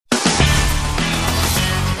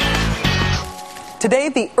Today,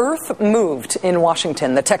 the earth moved in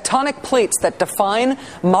Washington. The tectonic plates that define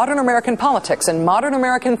modern American politics and modern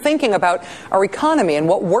American thinking about our economy and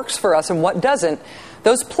what works for us and what doesn't,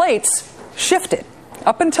 those plates shifted.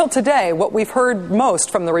 Up until today, what we've heard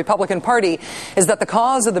most from the Republican Party is that the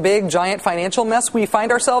cause of the big, giant financial mess we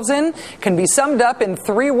find ourselves in can be summed up in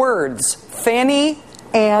 3 words: Fannie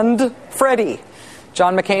and Freddie.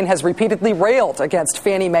 John McCain has repeatedly railed against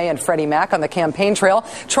Fannie Mae and Freddie Mac on the campaign trail,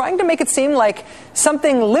 trying to make it seem like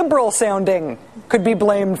something liberal-sounding could be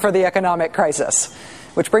blamed for the economic crisis.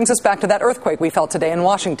 Which brings us back to that earthquake we felt today in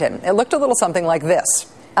Washington. It looked a little something like this.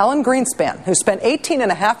 Alan Greenspan, who spent 18 and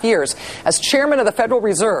a half years as chairman of the Federal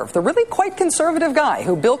Reserve, the really quite conservative guy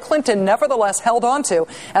who Bill Clinton nevertheless held onto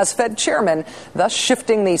as Fed chairman, thus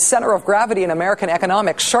shifting the center of gravity in American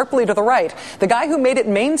economics sharply to the right, the guy who made it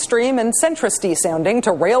mainstream and centrist-y sounding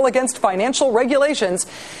to rail against financial regulations,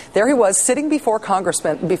 there he was sitting before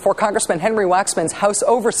Congressman Henry Waxman's House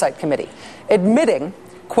Oversight Committee, admitting,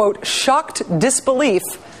 quote, shocked disbelief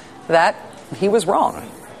that he was wrong.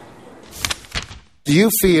 Do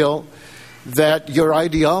you feel that your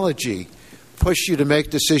ideology pushed you to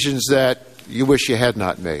make decisions that you wish you had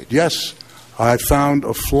not made? Yes, I found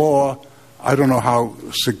a flaw. I don't know how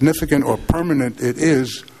significant or permanent it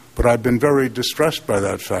is, but I've been very distressed by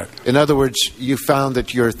that fact. In other words, you found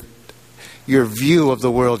that your view of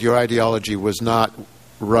the world, your ideology was not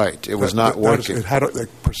right. It was not working.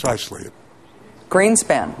 Precisely.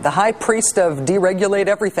 Greenspan, the high priest of deregulate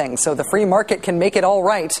everything so the free market can make it all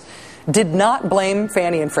right, did not blame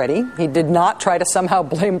Fannie and Freddie. He did not try to somehow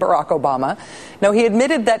blame Barack Obama. No, he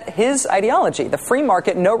admitted that his ideology, the free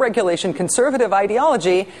market, no regulation, conservative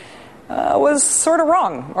ideology, was sort of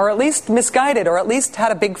wrong, or at least misguided, or at least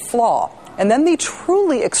had a big flaw. And then the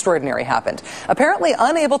truly extraordinary happened. Apparently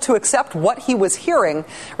unable to accept what he was hearing,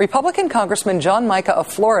 Republican Congressman John Mica of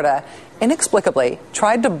Florida inexplicably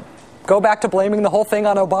tried to go back to blaming the whole thing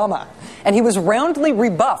on Obama. And he was roundly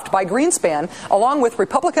rebuffed by Greenspan, along with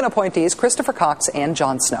Republican appointees Christopher Cox and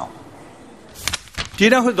Jon Snow. Do you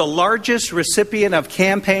know who the largest recipient of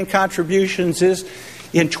campaign contributions is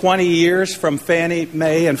in 20 years from Fannie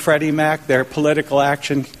Mae and Freddie Mac, their political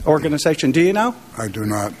action organization? Do you know? I do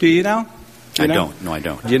not. Do you know? I don't. No, I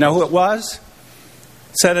don't. Do you know who it was?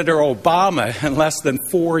 Senator Obama in less than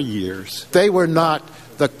 4 years. They were not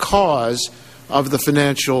the cause of the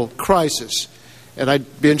financial crisis. And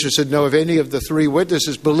I'd be interested to know if any of the 3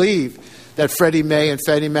 witnesses believe that Freddie Mae and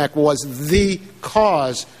Fannie Mac was the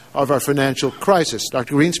cause of our financial crisis.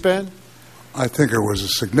 Dr. Greenspan? I think it was a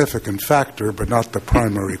significant factor, but not the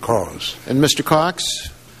primary cause. And Mr. Cox?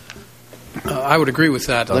 I would agree with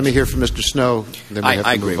that. Let me hear from Mr. Snow. Then we have to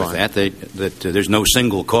I agree move with on. that there's no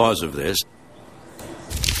single cause of this.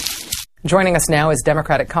 Joining us now is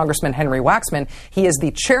Democratic Congressman Henry Waxman. He is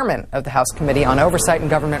the chairman of the House Committee on Oversight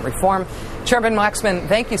and Government Reform. Chairman Waxman,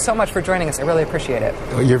 thank you so much for joining us. I really appreciate it.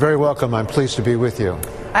 You're very welcome. I'm pleased to be with you.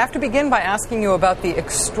 I have to begin by asking you about the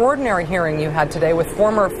extraordinary hearing you had today with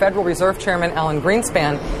former Federal Reserve Chairman Alan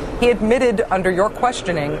Greenspan. He admitted under your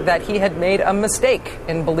questioning that he had made a mistake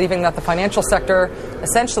in believing that the financial sector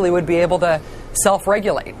essentially would be able to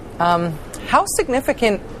self-regulate. How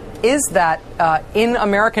significant is that in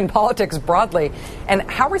American politics broadly, and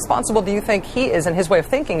how responsible do you think he is and his way of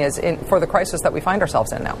thinking is for the crisis that we find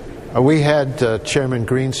ourselves in now? We had Chairman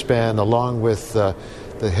Greenspan along with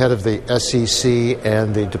the head of the SEC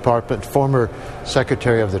and the department, former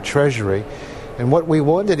Secretary of the Treasury, and what we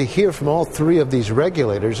wanted to hear from all 3 of these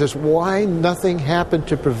regulators is why nothing happened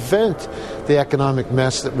to prevent the economic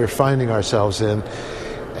mess that we're finding ourselves in.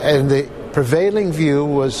 And the prevailing view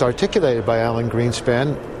was articulated by Alan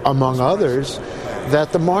Greenspan, among others,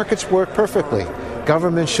 that the markets work perfectly.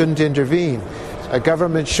 Government shouldn't intervene. A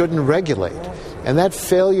government shouldn't regulate. And that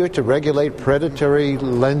failure to regulate predatory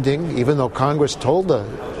lending, even though Congress told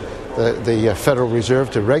the Federal Reserve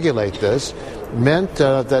to regulate this, meant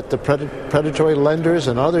that the predatory lenders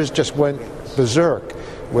and others just went berserk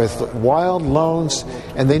with wild loans,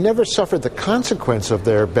 and they never suffered the consequence of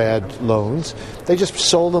their bad loans. They just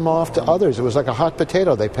sold them off to others. It was like a hot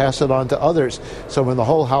potato. They passed it on to others. So when the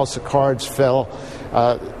whole house of cards fell,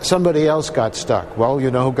 somebody else got stuck. Well, you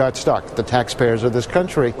know who got stuck? The taxpayers of this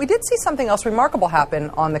country. We did see something else remarkable happen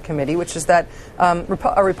on the committee, which is that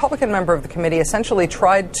a Republican member of the committee essentially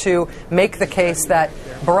tried to make the case that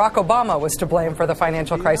Barack Obama was to blame for the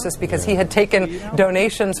financial crisis because he had taken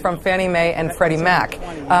donations from Fannie Mae and Freddie Mac.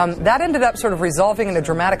 That ended up sort of resolving in a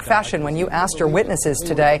dramatic fashion when you asked your witnesses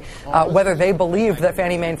today whether they believed that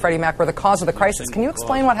Fannie Mae and Freddie Mac were the cause of the crisis. Can you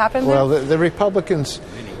explain what happened there? Well, the Republicans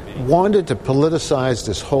wanted to politicize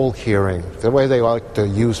this whole hearing, the way they like to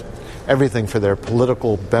use everything for their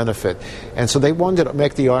political benefit. And so they wanted to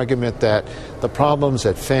make the argument that the problems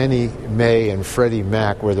at Fannie Mae and Freddie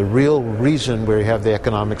Mac were the real reason we have the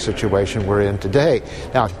economic situation we're in today.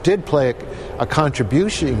 Now, it did play a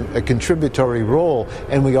contributory role,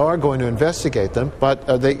 and we are going to investigate them, but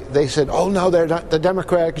they said, oh no, they're not, the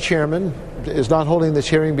Democratic chairman is not holding this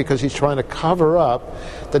hearing because he's trying to cover up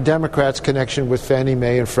the Democrats' connection with Fannie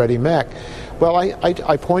Mae and Freddie Mac. Well,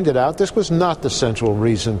 I pointed out this was not the central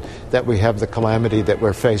reason that we have the calamity that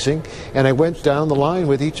we're facing, and I went down the line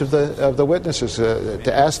with each of the witnesses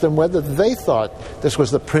to ask them whether they thought this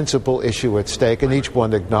was the principal issue at stake, and each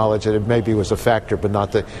one acknowledged that it maybe was a factor but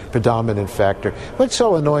not the predominant factor. What's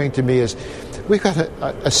so annoying to me is we've got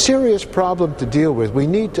a serious problem to deal with. We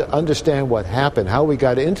need to understand what happened, how we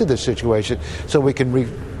got into this situation, so we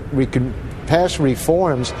can pass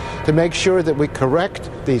reforms to make sure that we correct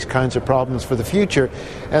these kinds of problems for the future.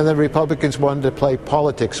 And the Republicans wanted to play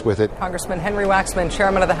politics with it. Congressman Henry Waxman,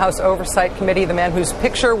 chairman of the House Oversight Committee, the man whose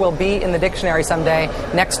picture will be in the dictionary someday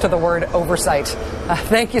next to the word oversight.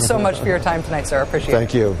 Thank you so much for your time tonight, sir. Appreciate it.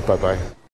 Thank you. Bye-bye.